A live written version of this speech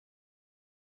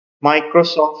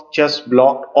Microsoft just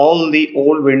blocked all the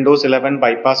old Windows 11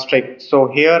 bypass tricks. So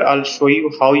here I'll show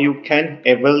you how you can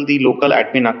enable the local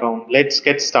admin account. Let's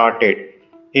get started.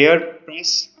 Here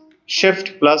press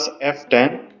Shift plus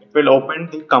F10. It will open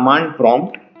the command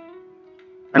prompt,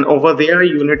 and over there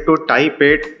you need to type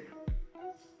it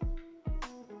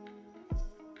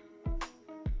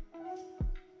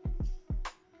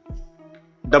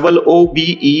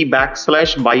OOBE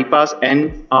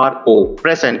 \bypassNRO.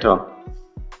 Press enter.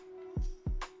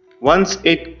 Once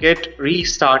it get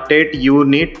restarted, you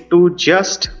need to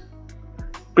just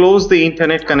close the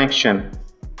internet connection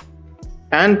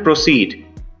and proceed.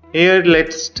 Here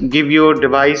let's give your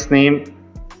device name.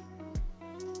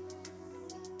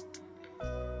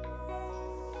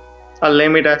 I'll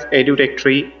name it as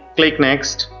edutech3. Click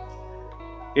next.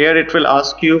 Here it will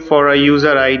ask you for a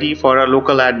user ID for a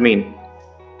local admin.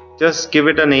 Just give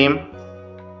it a name.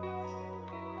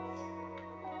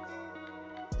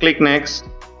 Click next.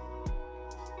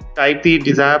 Type the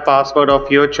desired password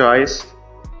of your choice.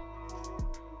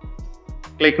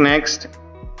 Click next,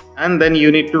 and then you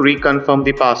need to reconfirm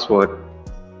the password.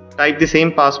 Type the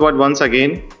same password once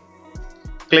again.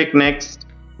 Click next,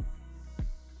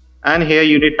 and here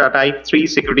you need to type 3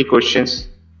 security questions.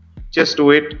 Just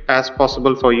do it as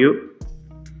possible for you.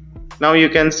 Now you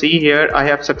can see here I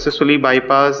have successfully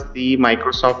bypassed the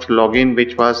Microsoft login,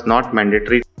 which was not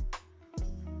mandatory.